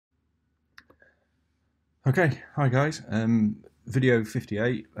Okay, hi guys. Video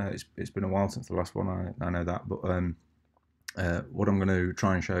 58. It's been a while since the last one. I know that, but what I'm going to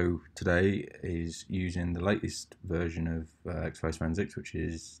try and show today is using the latest version of Xphase Forensics, which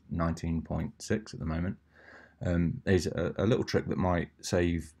is 19.6 at the moment. Is a little trick that might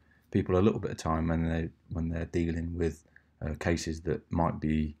save people a little bit of time when they're dealing with cases that might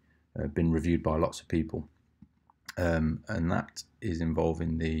be been reviewed by lots of people, and that is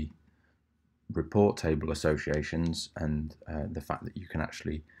involving the report table associations and the fact that you can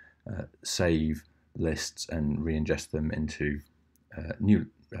actually save lists and re-ingest them into new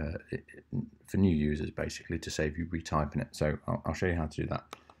for new users, basically to save you retyping it. So I'll show you how to do that.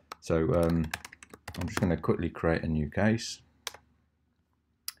 So I'm just going to quickly create a new case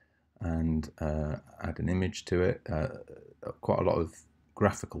and add an image to it. Quite a lot of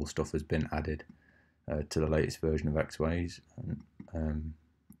graphical stuff has been added to the latest version of Xphase,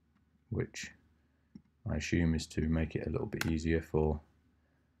 which I assume is to make it a little bit easier for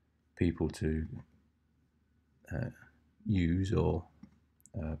people to use or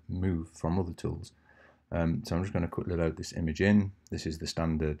move from other tools. So I'm just going to quickly load this image in. This is the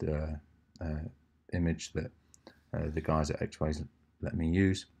standard image that the guys at Xphase let me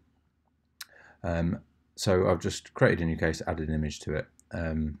use. So I've just created a new case, added an image to it.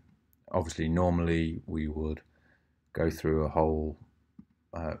 Obviously, normally we would go through a whole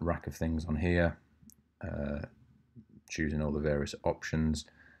rack of things on here, choosing all the various options.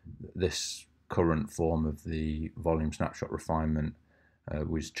 This current form of the volume snapshot refinement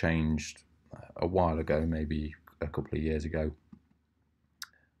was changed a while ago, maybe a couple of years ago.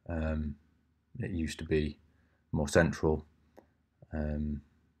 It used to be more central,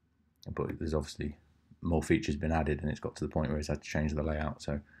 but there's obviously more features been added, and it's got to the point where it's had to change the layout,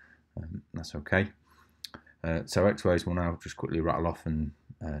 so that's okay. So Xphase will now just quickly rattle off and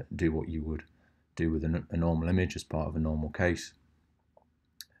do what you would do with a normal image as part of a normal case.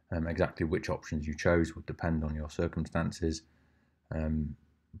 Exactly which options you chose would depend on your circumstances,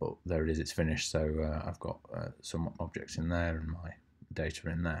 but there it is, it's finished. So I've got some objects in there and my data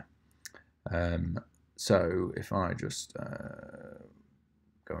in there. So if I just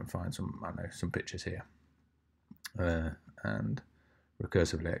go and find some pictures here and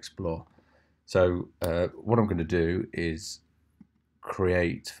recursively explore. So what I'm going to do is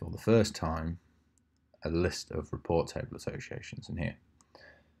create for the first time a list of report table associations in here.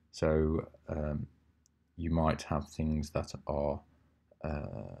 So you might have things that are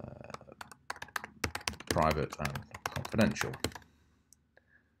private and confidential.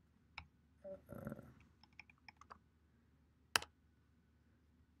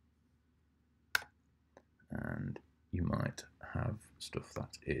 And you might have stuff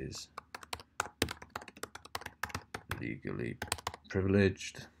that is legally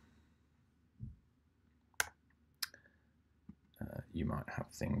privileged. You might have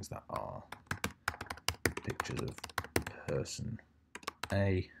things that are pictures of person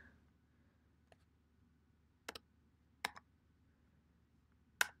A,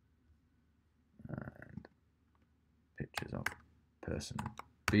 and pictures of person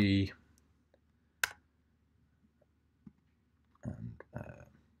B, and I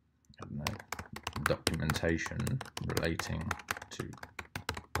don't know, documentation relating to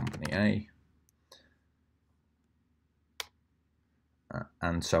company A,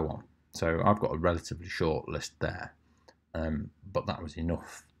 and so on. So I've got a relatively short list there, but that was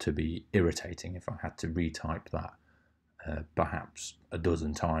enough to be irritating if I had to retype that perhaps a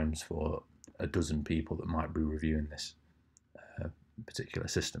dozen times for a dozen people that might be reviewing this particular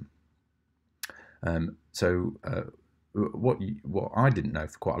system. So what I didn't know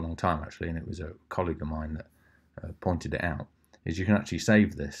for quite a long time, actually, and it was a colleague of mine that pointed it out, is you can actually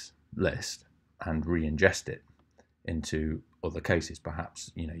save this list and re-ingest it into other cases.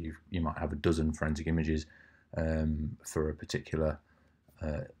 Perhaps you might have a dozen forensic images for a particular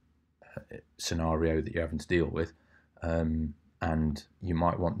scenario that you're having to deal with, and you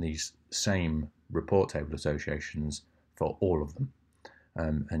might want these same report table associations for all of them,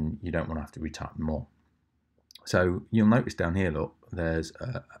 and you don't want to have to retype them all. So you'll notice down here, look, there's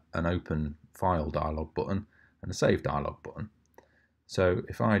an open file dialog button and a save dialog button. So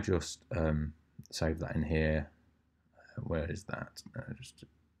if I just save that in here, where is that? Just to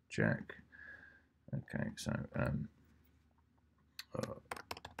check. Okay, so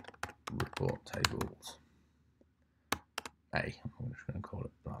report tables A. I'm just going to call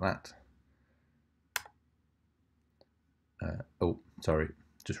it like that. Oh, sorry,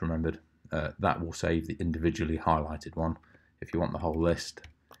 just remembered. That will save the individually highlighted one. If you want the whole list,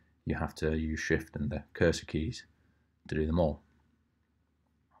 you have to use Shift and the cursor keys to do them all.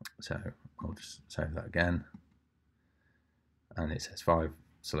 So I'll just save that again, and it says 5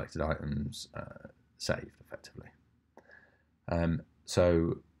 selected items saved effectively.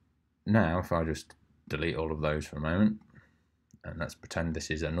 So now if I just delete all of those for a moment, and let's pretend this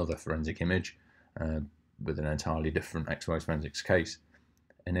is another forensic image with an entirely different Xvoice Forensics case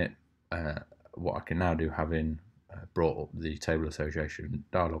in it, what I can now do, having brought up the table association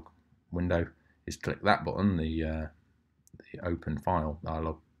dialog window, is click that button, the open file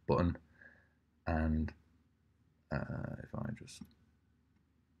dialog button, and if I just,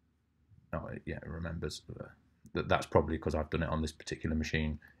 it remembers that's probably because I've done it on this particular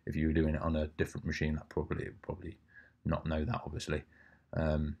machine. If you were doing it on a different machine, that it would probably not know that, obviously.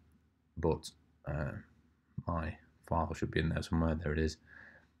 But my file should be in there somewhere. There it is.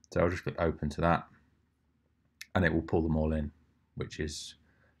 So I'll just click open to that, and it will pull them all in, which is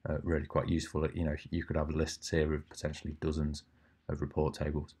really quite useful. You know, you could have lists here of potentially dozens of report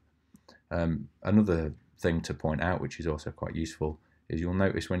tables. Another thing to point out, which is also quite useful, is you'll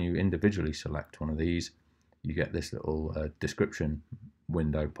notice when you individually select one of these, you get this little description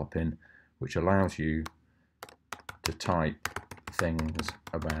window pop in, which allows you to type things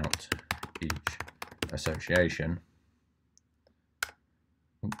about each association.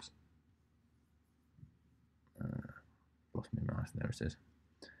 Oops. Lost my mouse, there it is.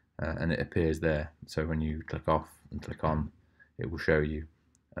 And it appears there. So when you click off and click on, it will show you,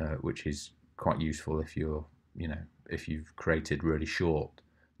 which is quite useful if you're, if you've created really short,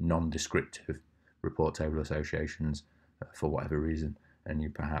 non-descriptive report table associations for whatever reason, and you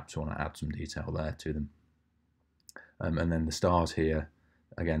perhaps want to add some detail there to them. And then the stars here,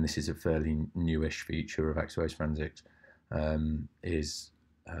 again, this is a fairly newish feature of Xvoice Forensics, is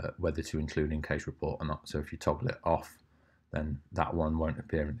whether to include in case report or not. So if you toggle it off, then that one won't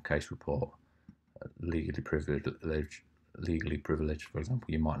appear in the case report. Legally privileged, for example,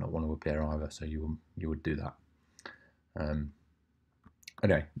 you might not want to appear either, so you would do that.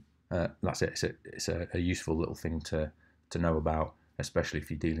 Anyway, that's it. It's a useful little thing to know about, especially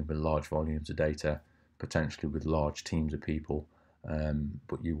if you're dealing with large volumes of data, potentially with large teams of people,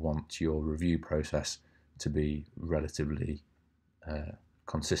 but you want your review process to be relatively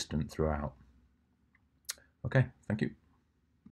consistent throughout. Okay, thank you.